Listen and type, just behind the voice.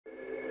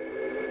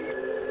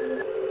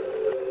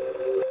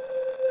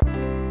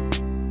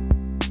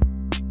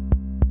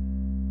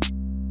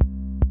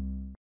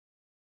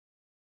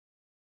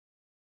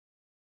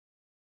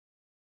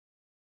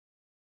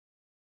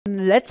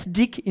Let's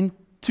dig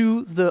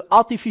into the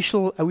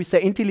artificial, I would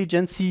say,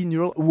 intelligence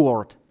neural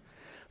world.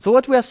 So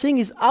what we are seeing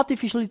is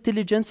artificial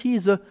intelligence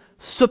is a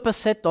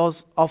superset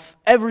of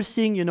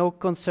everything, you know,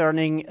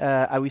 concerning,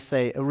 I would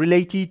say,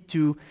 related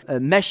to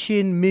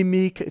machine,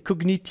 mimic,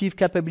 cognitive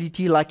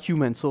capability like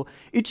humans. So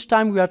each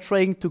time we are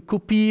trying to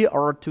copy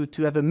or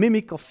to have a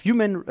mimic of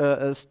human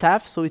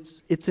stuff, so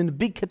it's in a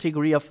big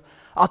category of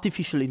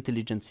artificial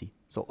intelligence.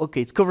 So,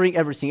 okay, it's covering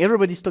everything.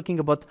 Everybody's talking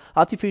about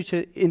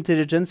artificial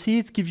intelligence.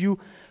 It gives you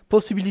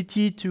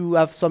possibility to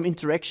have some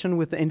interaction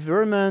with the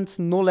environment,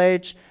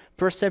 knowledge,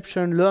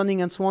 perception,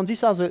 learning, and so on.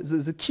 These are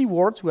the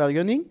keywords we are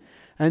learning.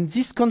 And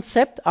these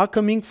concepts are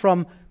coming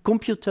from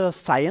computer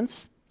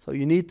science. So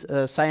you need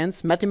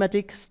science,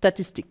 mathematics,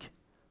 statistics.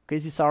 Okay,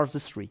 these are the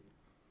three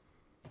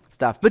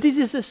stuff. But this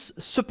is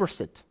a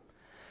superset.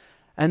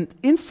 And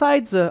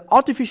inside the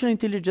artificial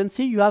intelligence,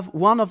 you have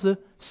one of the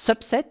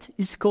subset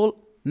is called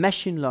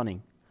machine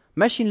learning.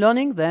 Machine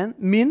learning then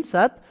means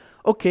that,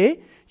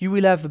 okay, you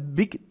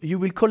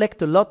will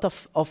collect a lot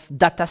of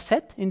data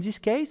set in this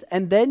case,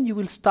 and then you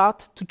will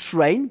start to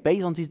train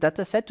based on this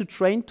data set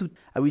to,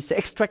 I will say,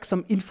 extract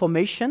some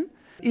information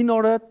in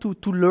order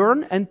to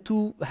learn and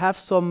to have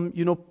some,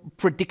 you know,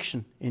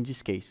 prediction in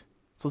this case.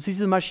 So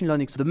this is machine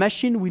learning. So the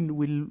machine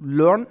will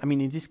learn, I mean,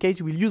 in this case,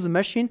 you will use a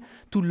machine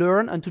to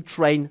learn and to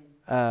train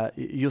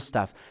your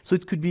stuff. So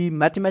it could be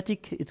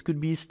mathematics, it could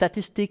be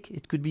statistics,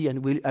 it could be,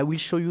 and I will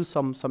show you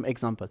some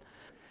example.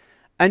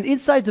 And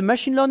inside the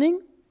machine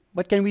learning,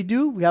 what can we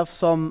do? We have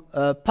some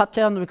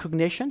pattern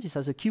recognition. This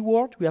has a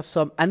keyword. We have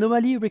some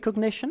anomaly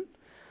recognition,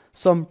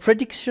 some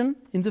prediction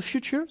in the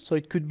future. So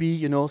it could be,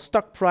 you know,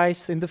 stock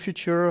price in the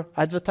future,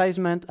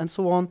 advertisement, and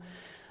so on.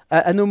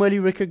 Anomaly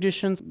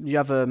recognition. You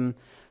have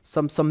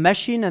some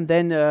machine, and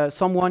then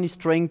someone is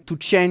trying to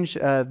change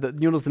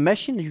the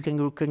machine. You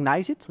can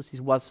recognize it. So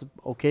this was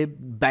okay.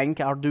 Bank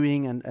are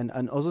doing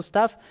and other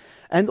stuff,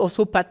 and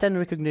also pattern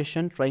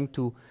recognition, trying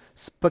to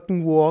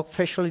spoken word,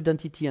 facial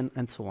identity,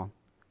 and so on.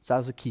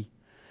 That's the key.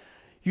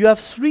 You have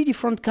three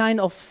different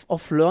kinds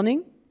of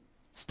learning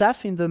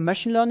stuff in the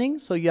machine learning.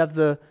 So you have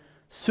the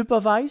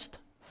supervised,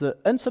 the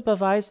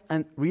unsupervised,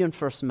 and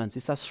reinforcement.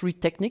 These are three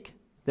techniques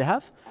they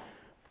have.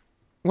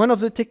 One of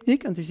the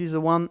techniques, and this is the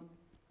one,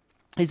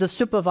 is a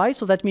supervised.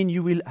 So that means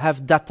you will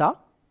have data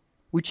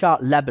which are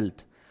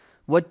labeled.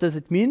 What does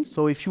it mean?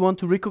 So if you want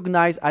to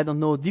recognize, I don't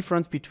know,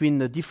 difference between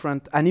the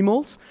different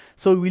animals,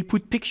 so we will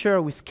put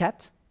picture with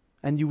cat,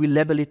 and you will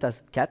label it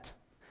as cat.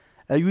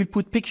 You will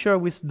put picture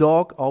with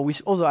dog or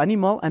with other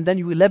animal, and then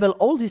you will label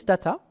all this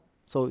data.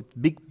 So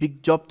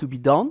big job to be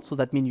done. So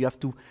that means you have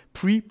to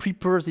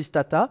prepare this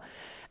data.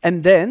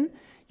 And then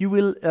you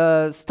will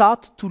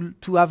start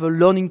to have a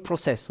learning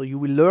process. So you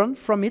will learn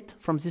from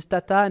this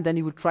data, and then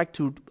you will try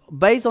to,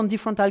 based on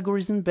different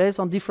algorithms, based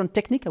on different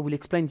technique, I will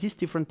explain this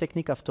different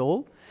technique after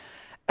all.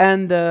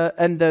 And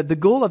the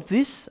goal of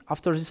this,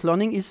 after this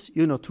learning, is,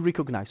 you know, to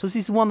recognize. So this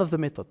is one of the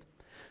methods.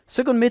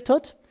 Second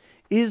method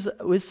is,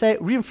 we say,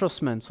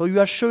 reinforcement. So you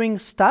are showing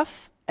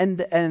stuff,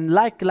 and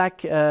like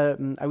I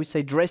would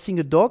say,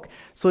 dressing a dog.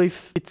 So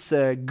if it's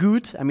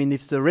good, I mean,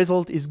 if the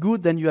result is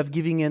good, then you have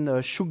giving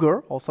in sugar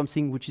or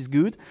something which is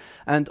good,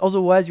 and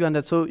otherwise you end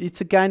up. So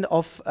it's a kind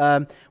of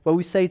what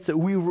we say, it's a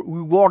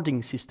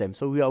rewarding system.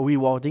 So we are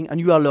rewarding, and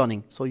you are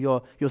learning. So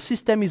your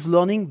system is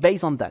learning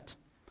based on that.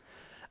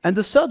 And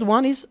the third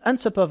one is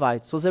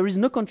unsupervised. So there is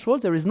no control,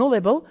 there is no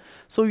label.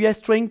 So you are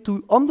trying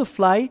to, on the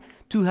fly,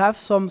 to have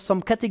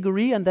some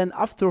category, and then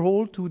after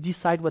all, to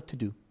decide what to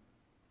do.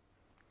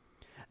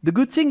 The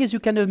good thing is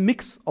you can have a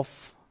mix of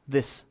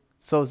this.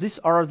 So these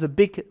are the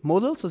big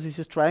models. So this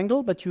is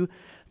triangle, but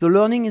the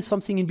learning is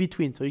something in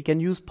between. So you can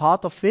use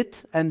part of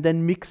it and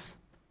then mix.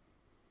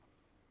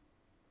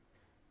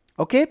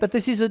 Okay, but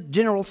this is a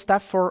general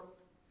stuff for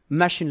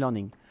machine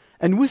learning.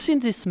 And within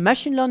this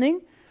machine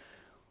learning,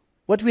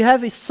 what we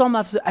have is some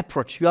of the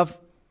approach. You have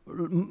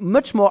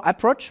much more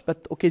approach,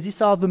 but okay,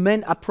 these are the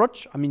main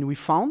approach, I mean, we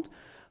found.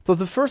 So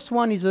the first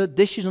one is a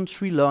decision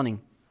tree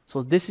learning.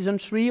 So decision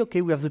tree,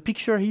 okay, we have the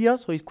picture here,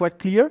 so it's quite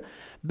clear.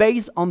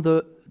 Based on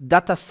the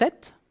data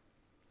set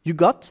you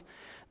got,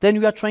 then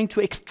we are trying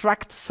to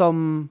extract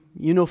some,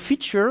 you know,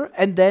 feature,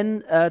 and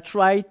then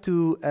try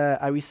to,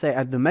 I will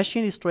say, the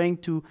machine is trying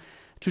to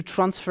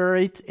transfer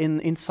it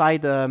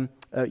inside,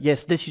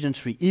 yes, decision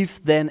tree,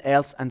 if, then,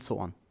 else, and so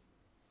on.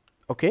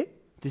 Okay,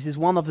 this is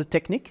one of the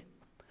technique.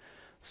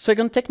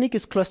 Second technique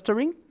is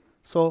clustering.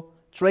 So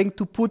trying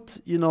to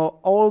put, you know,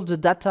 all the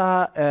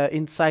data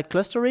inside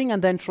clustering,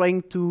 and then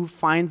trying to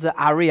find the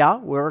area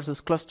where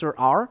those clusters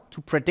are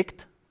to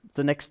predict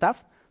the next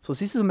stuff. So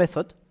this is a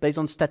method based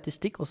on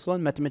statistics also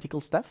and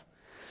mathematical stuff.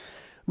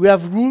 We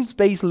have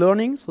rules-based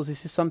learning, so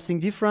this is something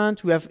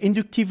different. We have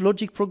inductive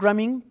logic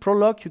programming,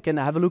 Prolog. You can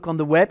have a look on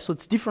the web. So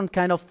it's different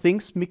kind of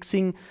things,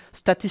 mixing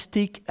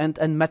statistic and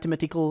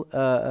mathematical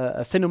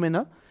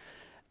phenomena.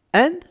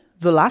 And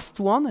the last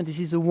one, and this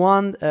is the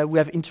one we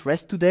have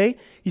interest today,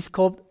 is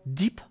called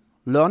deep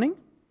learning,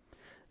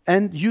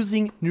 and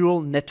using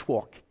neural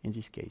network in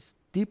this case.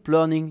 Deep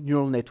learning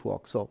neural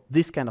network, so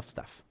this kind of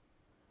stuff.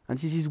 And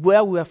this is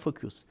where we are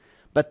focused.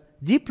 But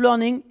deep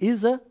learning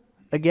is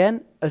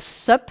again a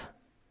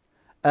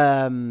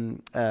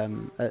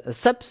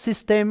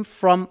subsystem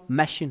from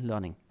machine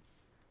learning.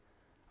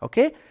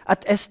 Okay,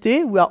 at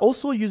ST we are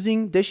also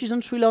using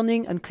decision tree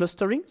learning and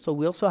clustering. So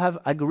we also have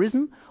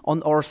algorithm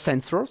on our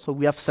sensors. So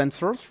we have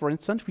sensors, for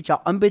instance, which are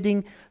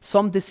embedding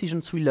some decision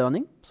tree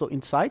learning. So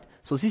inside.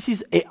 So this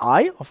is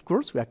AI, of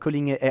course. We are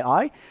calling it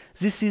AI.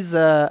 This is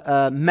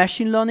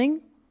machine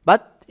learning,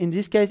 but in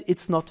this case,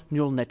 it's not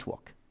neural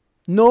network.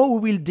 Now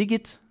we will dig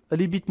it a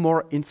little bit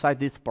more inside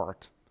this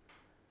part.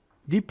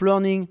 Deep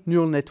learning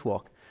neural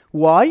network.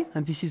 Why?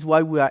 And this is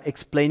why we are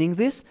explaining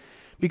this.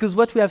 Because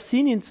what we have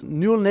seen in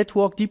neural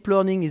network deep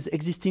learning is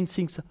existing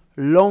since a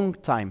long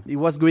time. It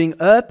was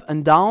going up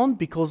and down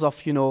because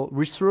of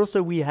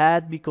resources we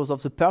had, because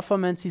of the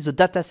performances, the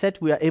data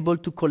set we are able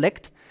to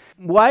collect.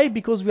 Why?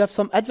 Because we have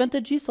some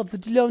advantages of the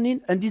deep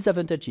learning and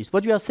disadvantages.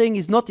 What we are saying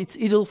is not it's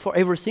ideal for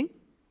everything.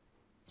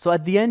 So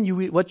at the end,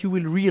 what you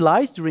will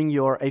realize during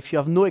if you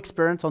have no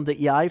experience on the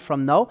AI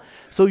from now,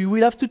 so you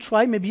will have to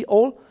try maybe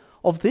all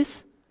of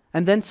this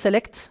and then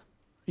select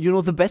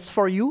the best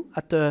for you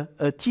at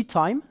a T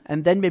time,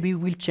 and then maybe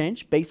we'll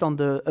change based on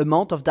the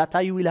amount of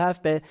data you will have,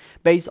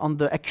 based on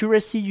the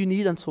accuracy you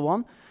need, and so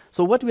on.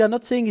 So what we are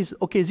not saying is,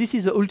 okay, this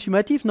is the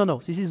ultimative. No,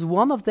 this is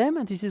one of them,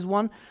 and this is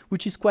one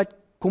which is quite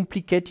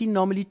complicated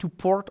normally to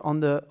port on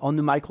the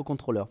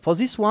microcontroller. For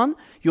this one,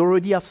 you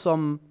already have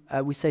some,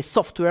 we say,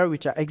 software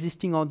which are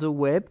existing on the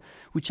web,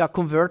 which are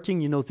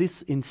converting,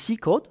 this in C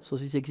code. So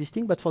this is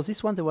existing, but for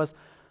this one, there was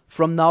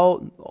from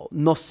now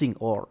nothing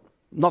or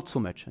not so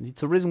much, and it's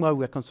the reason why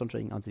we are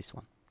concentrating on this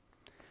one.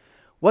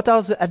 What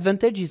are the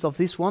advantages of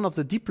this one, of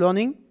the deep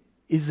learning?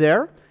 Is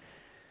there?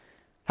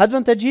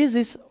 Advantages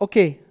is,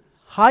 okay,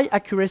 high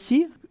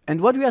accuracy, and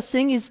what we are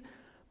saying is,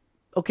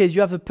 okay,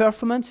 you have the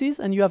performances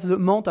and you have the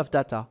amount of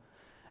data.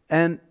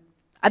 And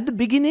at the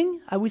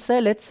beginning, I would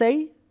say, let's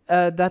say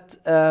that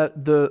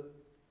the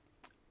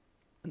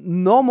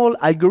normal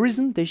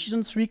algorithm,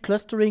 decision tree,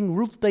 clustering,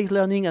 rules-based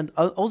learning, and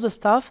other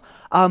stuff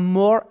are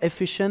more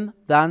efficient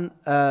than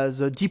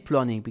the deep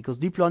learning, because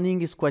deep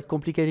learning is quite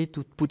complicated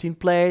to put in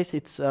place.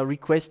 It's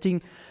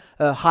requesting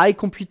high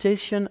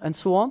computation and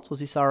so on. So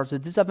these are the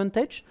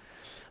disadvantages.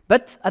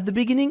 But at the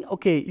beginning,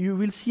 okay, you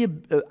will see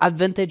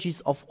advantages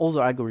of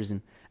other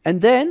algorithms. And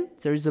then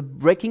there is a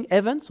breaking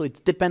event, so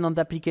it depends on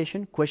the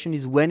application. Question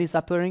is when it's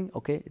happening.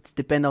 Okay, it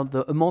depends on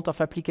the amount of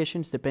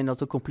applications, depends on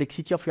the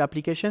complexity of your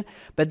application.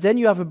 But then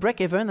you have a break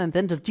event, and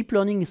then the deep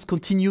learning is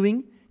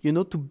continuing,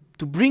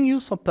 to bring you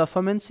some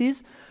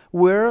performances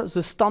where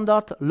the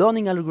standard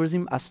learning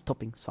algorithm are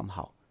stopping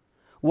somehow.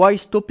 Why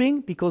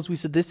stopping? Because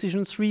with the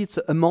decision tree, it's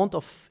the amount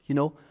of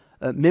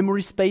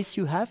memory space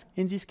you have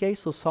in this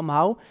case. So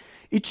somehow,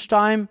 each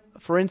time,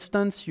 for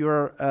instance,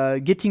 you're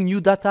getting new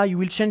data, you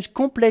will change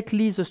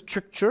completely the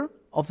structure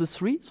of the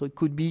tree. So it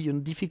could be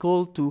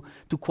difficult to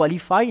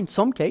qualify in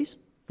some case,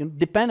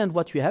 depending on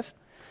what you have,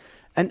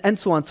 and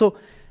so on. So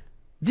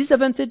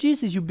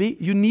disadvantages is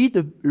you need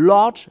a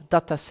large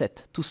data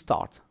set to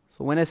start.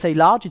 So when I say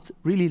large, it's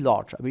really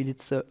large. I mean,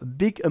 it's a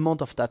big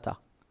amount of data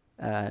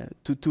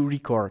to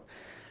record.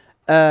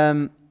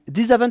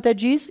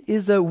 Disadvantages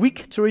is a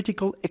weak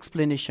theoretical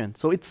explanation.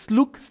 So it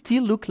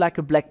still look like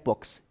a black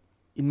box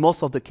in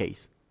most of the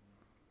case.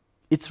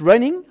 It's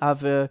running. I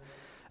have a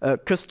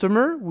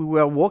customer. We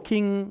were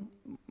working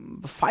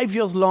 5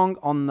 years long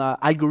on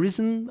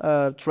algorithm,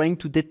 trying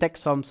to detect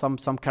some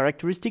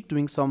characteristic,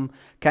 doing some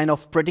kind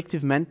of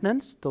predictive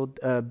maintenance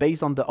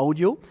based on the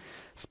audio.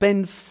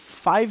 Spend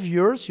 5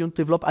 years to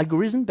develop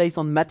algorithm based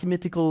on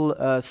mathematical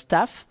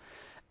stuff.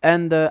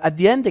 And at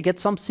the end, they get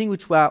something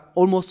which were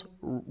almost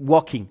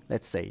working,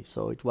 let's say.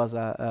 So it was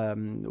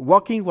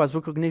working, was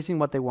recognizing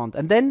what they want.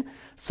 And then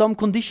some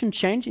condition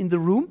change in the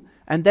room,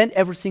 and then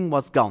everything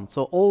was gone.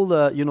 So all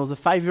the, the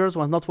 5 years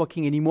was not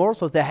working anymore,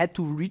 so they had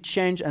to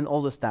rechange and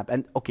all the stuff.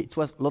 And okay, it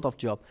was a lot of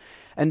job.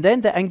 And then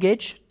they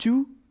engaged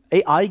 2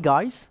 AI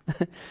guys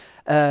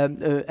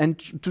and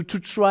to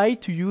try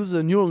to use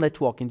a neural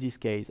network in this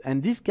case.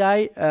 And this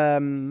guy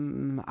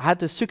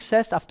had a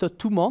success after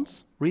 2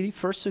 months, really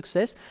first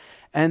success.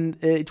 And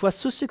it was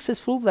so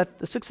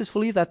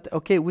successfully that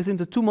okay, within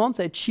the 2 months,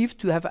 I achieved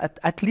to have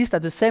at least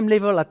at the same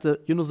level at the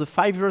the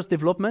 5 years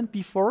development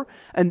before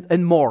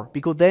and more,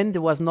 because then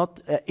there was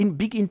not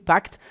big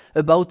impact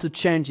about the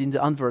change in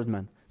the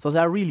environment. So they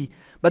are really,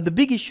 but the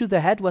big issue they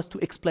had was to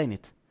explain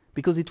it,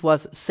 because it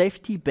was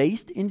safety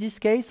based in this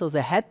case. So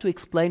they had to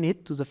explain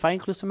it to the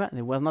final customer, and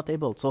they were not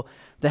able. So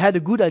they had a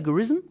good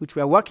algorithm which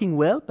were working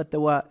well, but there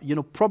were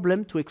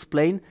problem to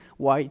explain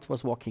why it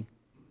was working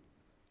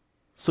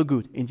so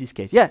good in this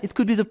case. Yeah, it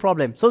could be the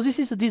problem. So this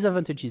is the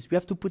disadvantages. We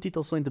have to put it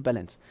also in the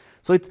balance.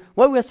 So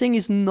what we are saying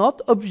is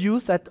not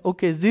obvious that,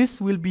 okay, this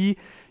will be,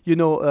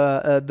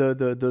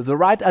 the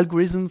right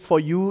algorithm for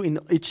you in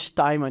each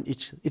time and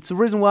each. It's the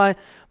reason why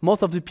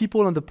most of the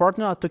people and the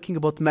partner are talking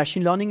about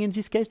machine learning in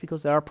this case,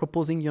 because they are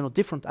proposing,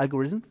 different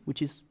algorithm,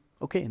 which is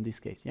okay in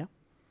this case, yeah.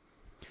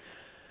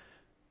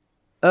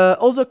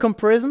 Other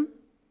comparison.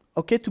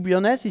 okay, to be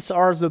honest, these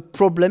are the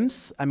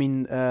problems, I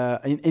mean,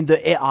 in the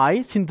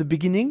AI since the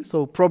beginning.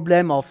 So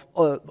problem of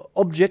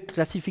object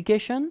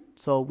classification,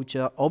 so which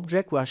are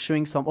object, we are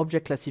showing some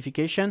object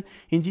classification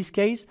in this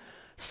case,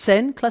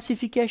 scene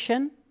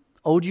classification,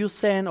 audio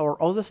scene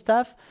or other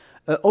stuff,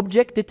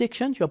 object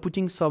detection, you are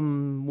putting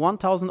some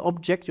 1000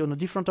 objects,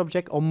 different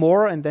object or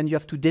more, and then you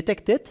have to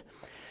detect it.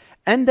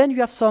 And then you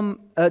have some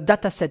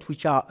data sets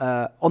which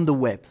are on the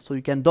web. So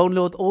you can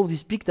download all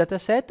this big data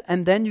set,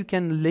 and then you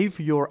can leave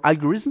your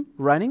algorithm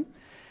running.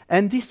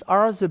 And these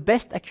are the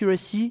best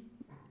accuracy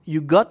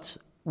you got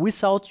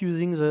without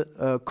using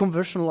the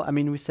conventional, I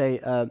mean, we say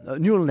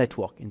neural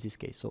network in this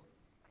case. So,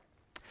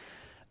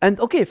 and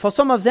okay, for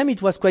some of them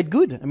it was quite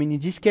good. I mean, in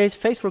this case,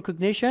 face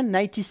recognition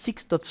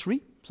 96.3,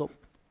 so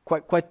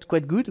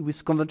quite good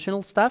with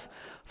conventional stuff.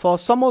 For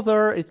some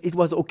other, it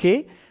was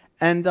okay.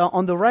 And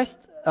on the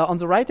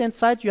right-hand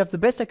side, you have the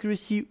best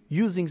accuracy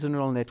using the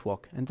neural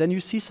network. And then you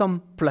see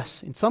some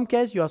plus. In some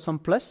case, you have some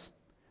plus,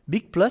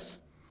 big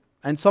plus,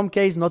 and some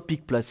case not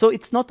big plus. So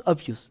it's not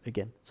obvious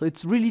again. So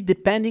it's really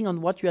depending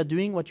on what you are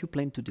doing, what you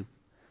plan to do.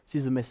 This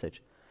is the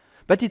message.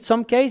 But in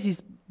some cases,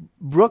 it's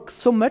broke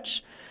so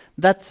much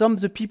that some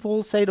of the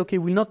people said, okay,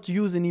 we'll not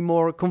use any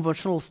more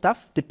conventional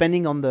stuff,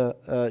 depending on the,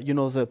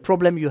 the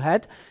problem you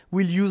had.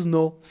 We'll use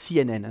no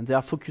CNN, and they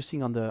are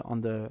focusing on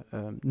the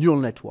neural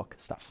network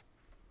stuff.